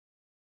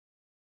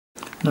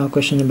Now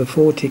question number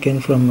 4, taken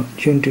from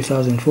June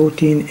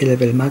 2014,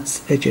 A-Level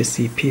Maths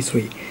HSC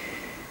P3.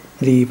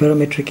 The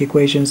parametric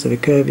equations of a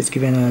curve is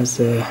given as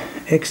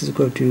x is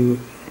equal to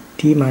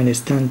t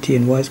minus tan t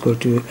and y is equal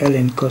to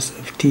ln cos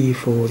of t.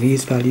 For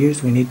these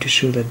values we need to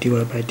show that dy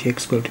by dx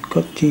is equal to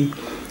cot t,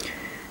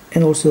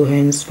 and also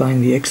hence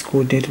find the x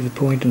coordinate of the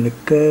point on the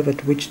curve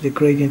at which the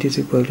gradient is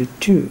equal to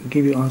 2.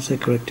 Give your answer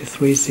correct to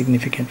 3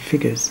 significant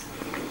figures.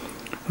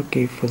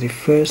 Okay, for the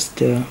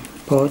first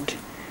part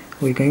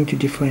we're going to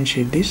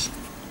differentiate this.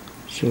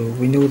 So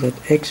we know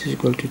that x is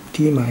equal to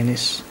t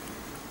minus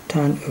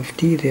tan of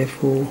t,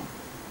 therefore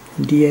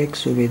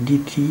dx over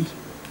dt,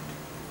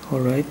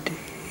 alright,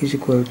 is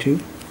equal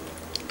to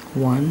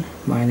 1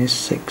 minus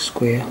sec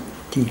square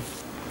t.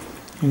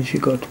 And if you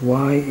got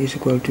y is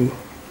equal to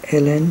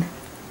ln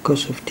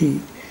cos of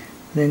t,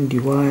 then dy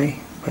by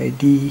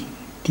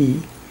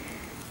dt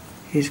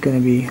is going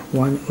to be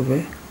 1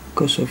 over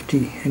cos of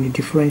t, and you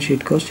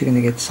differentiate cos, you're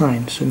going to get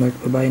sine, so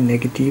multiply by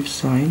negative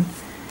sine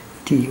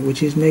t,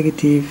 which is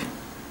negative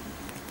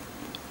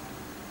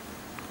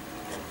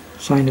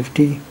sine of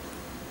t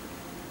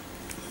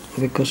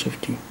over cos of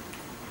t.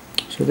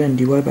 So then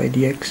dy by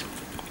dx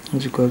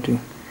is equal to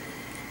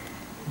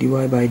dy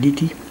by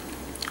dt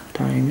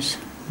times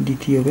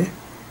dt over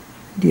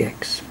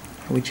dx,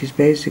 which is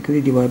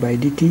basically dy by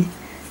dt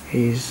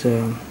is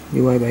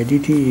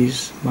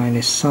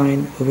minus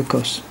sine over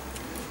cos.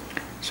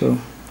 So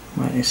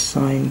minus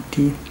sine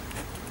t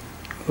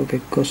over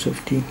cos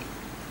of t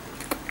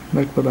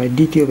multiplied by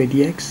dt over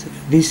dx.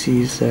 This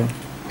is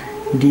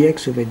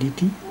dx over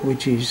dt,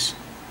 which is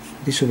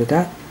this over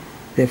that,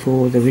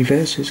 therefore the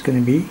reverse is going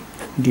to be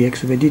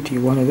dx over dt,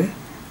 1 over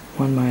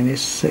 1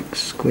 minus sec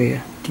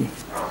square t.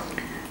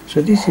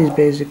 So this is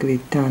basically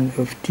tan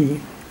of t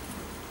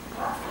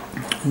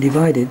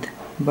divided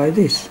by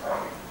this.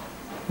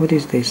 What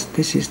is this?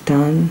 This is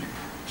tan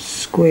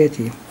square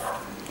t.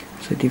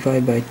 So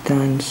divide by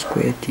tan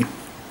square t.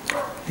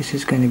 This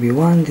is going to be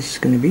 1, this is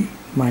going to be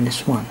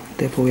minus 1.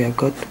 Therefore we have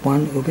got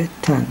 1 over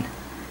tan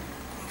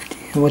of t.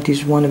 And what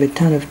is 1 over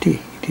tan of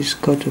t? It is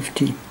cot of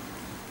t.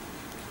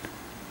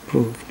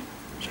 Proved.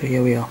 So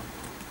here we are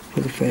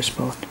for the first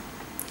part.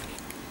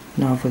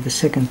 Now for the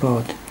second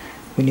part,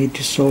 we need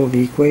to solve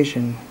the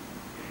equation.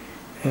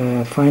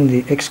 Find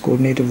the x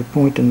coordinate of the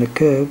point on the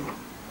curve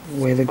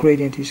where the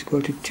gradient is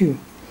equal to 2.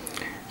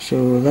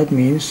 So that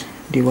means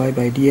dy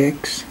by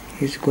dx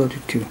is equal to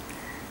 2.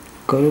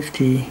 Cot of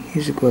t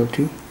is equal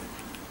to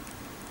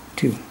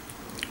 2.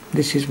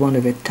 This is 1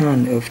 over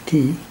tan of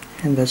t,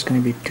 and that's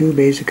going to be 2.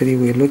 Basically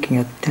we're looking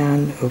at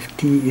tan of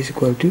t is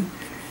equal to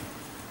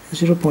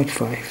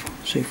 0.5.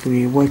 So if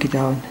we work it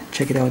out,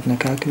 check it out in a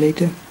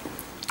calculator,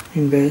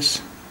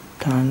 inverse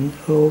tan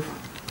of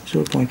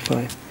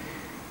 0.5,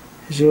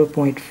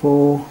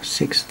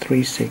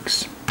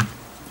 0.4636,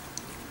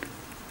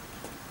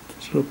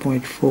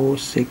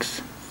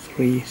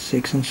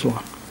 0.4636, and so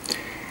on.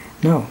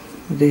 Now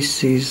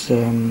this is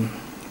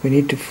we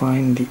need to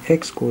find the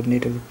x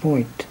coordinate of the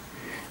point.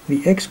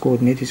 The x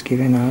coordinate is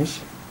given as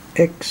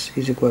x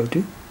is equal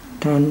to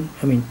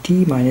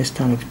t minus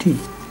tan of t.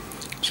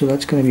 So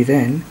that's going to be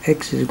then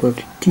x is equal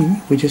to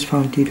t, we just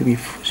found t to be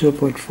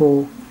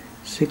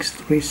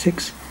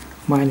 0.4636,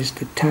 minus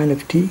the tan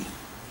of t,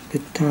 the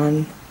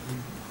tan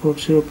of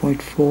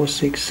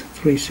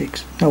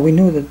 0.4636. Now we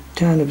know that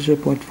tan of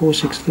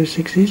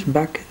 0.4636 is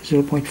back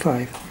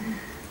 0.5.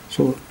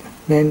 So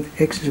then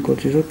x is equal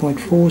to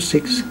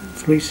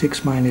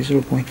 0.4636 minus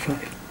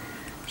 0.5.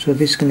 So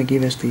this is going to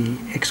give us the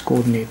x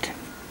coordinate.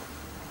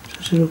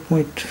 So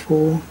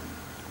 0.4,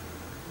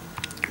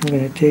 I'm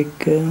going to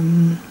take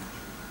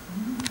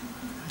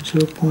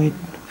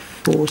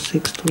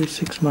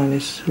 0.4636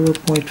 minus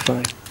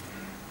 0.5,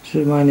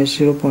 so minus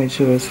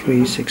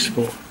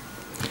 0.0364.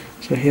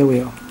 So here we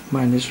are,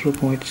 minus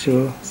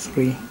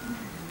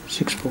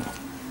 0.0364.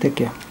 Take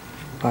care.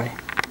 Bye.